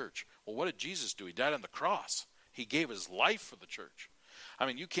loved the church. Well, what did Jesus do? He died on the cross. He gave his life for the church. I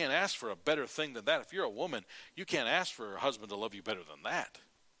mean, you can't ask for a better thing than that. If you're a woman, you can't ask for a husband to love you better than that.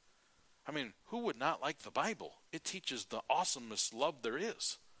 I mean, who would not like the Bible? It teaches the awesomest love there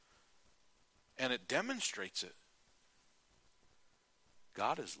is. And it demonstrates it.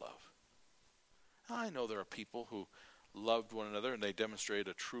 God is love. I know there are people who loved one another and they demonstrated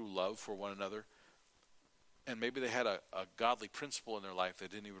a true love for one another. And maybe they had a godly principle in their life they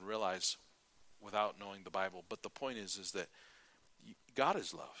didn't even realize without knowing the Bible. But the point is that God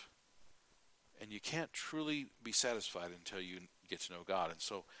is love. And you can't truly be satisfied until you get to know God. And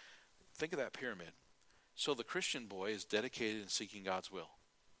so think of that pyramid. So the Christian boy is dedicated in seeking God's will.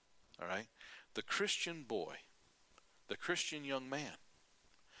 All right? The Christian boy, the Christian young man,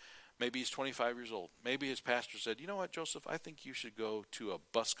 maybe he's 25 years old. Maybe his pastor said, you know what, Joseph, I think you should go to a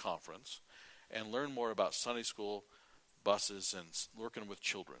bus conference and learn more about Sunday school, buses, and working with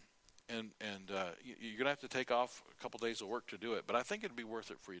children. And you're going to have to take off a couple days of work to do it, but I think it'd be worth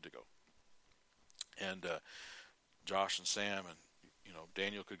it for you to go. And Josh and Sam and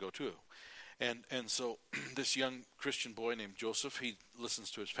Daniel could go too. And so this young Christian boy named Joseph, he listens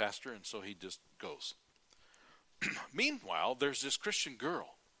to his pastor, and so he just goes. Meanwhile, there's this Christian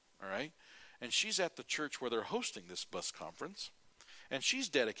girl, all right? And she's at the church where they're hosting this bus conference, and she's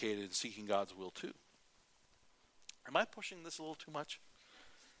dedicated in seeking God's will too. Am I pushing this a little too much?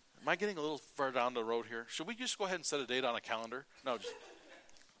 Am I getting a little far down the road here? Should we just go ahead and set a date on a calendar? No, I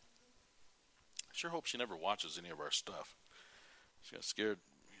sure hope she never watches any of our stuff. She got scared.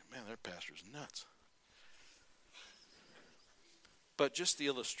 Man, their pastor's nuts. But just the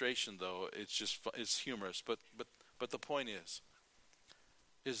illustration, though, it's humorous. But the point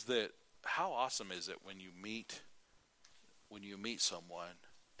is that how awesome is it when you meet someone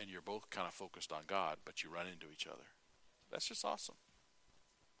and you're both kind of focused on God, but you run into each other. That's just awesome.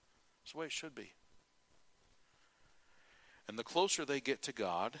 That's the way it should be. And the closer they get to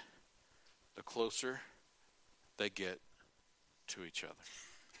God, the closer they get to each other.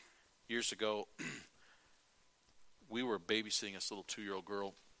 Years ago, we were babysitting this little 2-year-old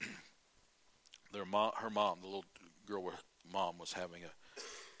girl. Her mom, the little girl mom, was having a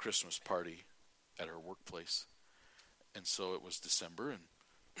Christmas party at her workplace. And so it was December,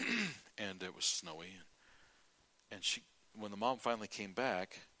 and it was snowy. And when the mom finally came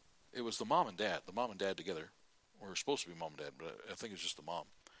back, it was the mom and dad together. Or supposed to be mom and dad, but I think it was just the mom.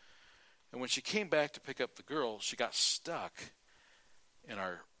 And when she came back to pick up the girl, she got stuck in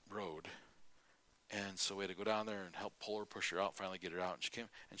our road. And so we had to go down there and help pull her, push her out, finally get her out. And she came,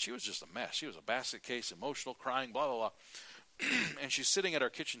 and she was just a mess. She was a basket case, emotional, crying, blah, blah, blah. And she's sitting at our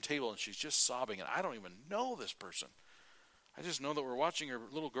kitchen table, and she's just sobbing. And I don't even know this person. I just know that we're watching her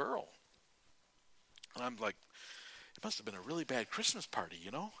little girl. And I'm like, it must have been a really bad Christmas party,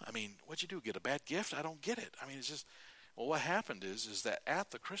 I mean, what'd you do, get a bad gift? I don't get it. I mean, it's just, well, what happened is that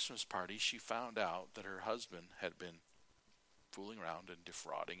at the Christmas party, she found out that her husband had been fooling around and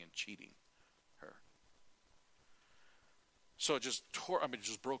defrauding and cheating her. So it just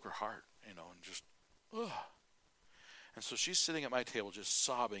just broke her heart, and just, ugh. And so she's sitting at my table just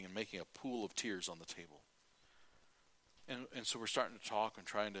sobbing and making a pool of tears on the table. And so we're starting to talk and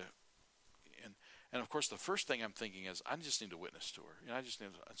trying to, and of course the first thing I'm thinking is I just need to witness to her. And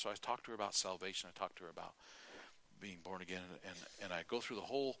so I talked to her about salvation. I talked to her about being born again, and I go through the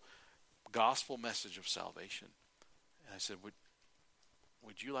whole gospel message of salvation. And I said,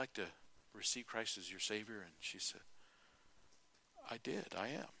 would you like to receive Christ as your Savior? And she said, I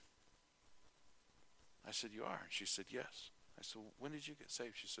am. I said, you are? And she said, yes. I said, when did you get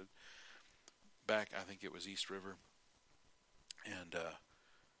saved? She said, back, I think it was East River. And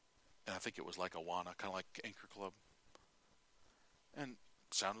And I think it was like Awana, kind of like Anchor Club. And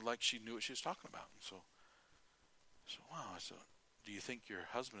it sounded like she knew what she was talking about. And so, wow. I said, do you think your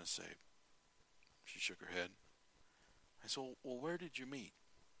husband is saved? She shook her head. I said, well, where did you meet?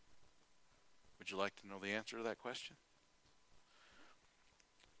 Would you like to know the answer to that question?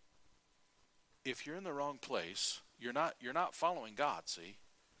 If you're in the wrong place, you're not following God, see?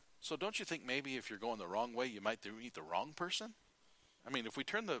 So don't you think maybe if you're going the wrong way, you might meet the wrong person? I mean, if we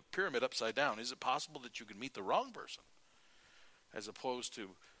turn the pyramid upside down, is it possible that you can meet the wrong person as opposed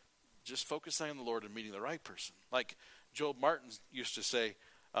to just focusing on the Lord and meeting the right person? Like Job Martin used to say,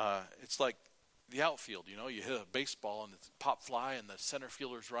 it's like the outfield, you hit a baseball and it's pop fly and the center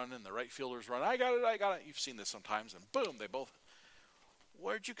fielder's running and the right fielder's running. I got it. You've seen this sometimes, and boom, they both.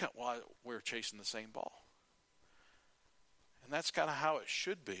 Where'd you come? Well, we're chasing the same ball. And that's kind of how it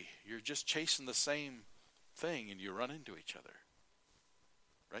should be. You're just chasing the same thing and you run into each other.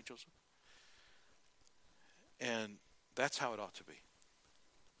 Right, Joseph? And that's how it ought to be.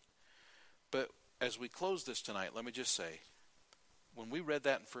 But as we close this tonight, let me just say, when we read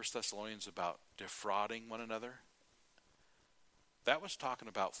that in 1 Thessalonians about defrauding one another, that was talking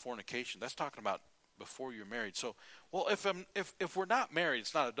about fornication. That's talking about before you're married. So, well, if we're not married,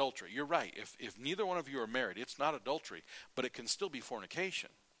 it's not adultery. You're right. If neither one of you are married, it's not adultery, but it can still be fornication.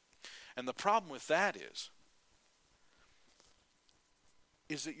 And the problem with that is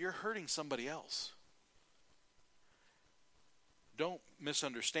that you're hurting somebody else. Don't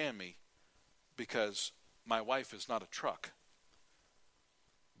misunderstand me, because my wife is not a truck.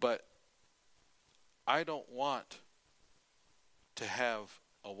 But I don't want to have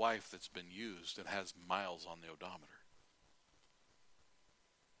a wife that's been used and has miles on the odometer.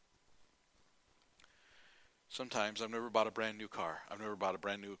 Sometimes I've never bought a brand new car. I've never bought a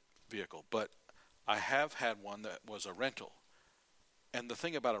brand new vehicle. But I have had one that was a rental. And the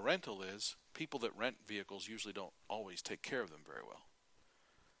thing about a rental is people that rent vehicles usually don't always take care of them very well.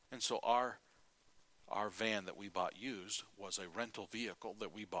 And so our van that we bought used was a rental vehicle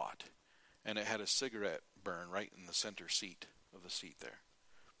that we bought. And it had a cigarette burn right in the center seat of the seat there.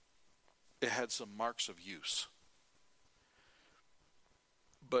 It had some marks of use.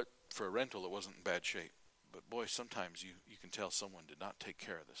 But for a rental, it wasn't in bad shape. But boy, sometimes you can tell someone did not take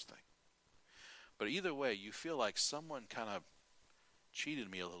care of this thing. But either way, you feel like someone kind of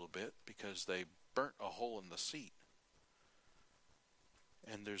cheated me a little bit because they burnt a hole in the seat.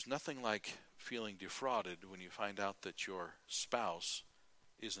 And there's nothing like feeling defrauded when you find out that your spouse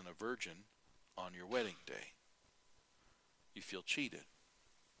isn't a virgin on your wedding day. You feel cheated.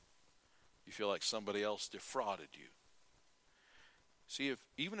 You feel like somebody else defrauded you. See,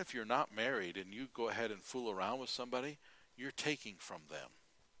 even if you're not married and you go ahead and fool around with somebody, you're taking from them.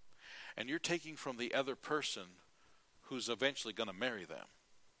 And you're taking from the other person who's eventually going to marry them.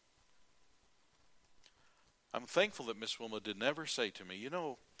 I'm thankful that Miss Wilma did never say to me,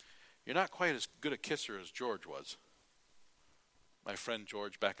 you're not quite as good a kisser as George was. My friend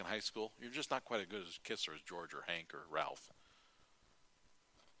George back in high school, you're just not quite as good a kisser as George or Hank or Ralph.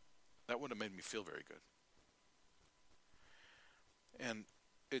 That wouldn't have made me feel very good. And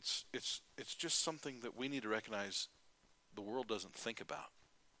it's just something that we need to recognize the world doesn't think about.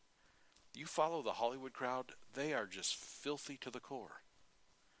 You follow the Hollywood crowd, they are just filthy to the core.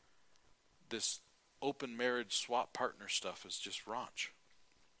 This open marriage swap partner stuff is just raunch.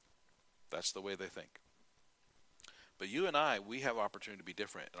 That's the way they think. But you and I, we have opportunity to be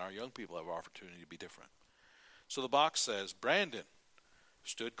different, and our young people have opportunity to be different. So the box says, Brandon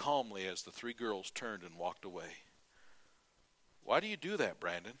stood calmly as the three girls turned and walked away. Why do you do that,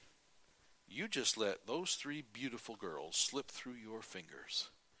 Brandon? You just let those three beautiful girls slip through your fingers.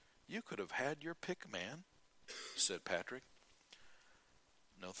 You could have had your pick, man, said Patrick.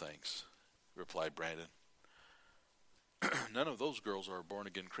 No thanks, replied Brandon. None of those girls are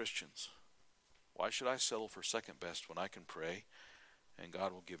born-again Christians. Why should I settle for second best when I can pray and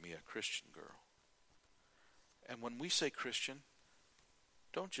God will give me a Christian girl? And when we say Christian,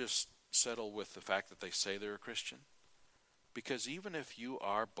 don't just settle with the fact that they say they're a Christian. Because even if you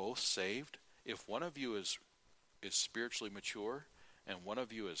are both saved, if one of you is spiritually mature and one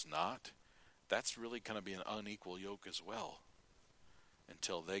of you is not, that's really going to be an unequal yoke as well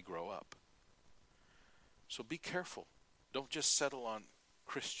until they grow up. So be careful. Don't just settle on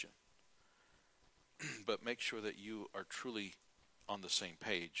Christian, but make sure that you are truly on the same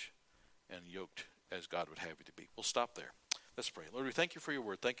page and yoked as God would have you to be. We'll stop there. Let's pray. Lord, we thank you for your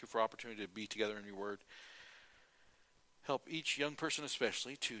word. Thank you for opportunity to be together in your word. Help each young person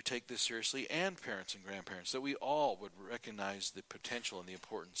especially to take this seriously, and parents and grandparents, that we all would recognize the potential and the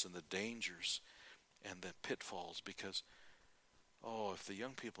importance and the dangers and the pitfalls, because Oh, if the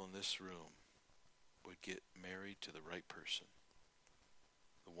young people in this room would get married to the right person,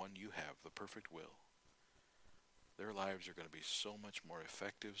 the one you have, the perfect will, their lives are going to be so much more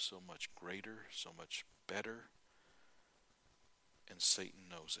effective, so much greater, so much better, and Satan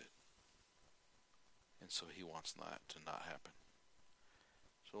knows it. And so he wants that to not happen.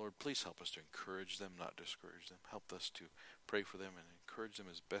 So Lord, please help us to encourage them, not discourage them. Help us to pray for them and encourage them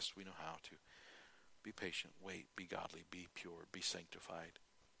as best we know how to. Be patient, wait, be godly, be pure, be sanctified,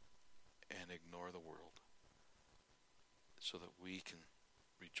 and ignore the world so that we can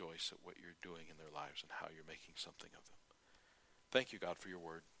rejoice at what you're doing in their lives and how you're making something of them. Thank you, God, for your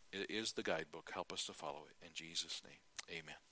word. It is the guidebook. Help us to follow it. In Jesus' name, amen.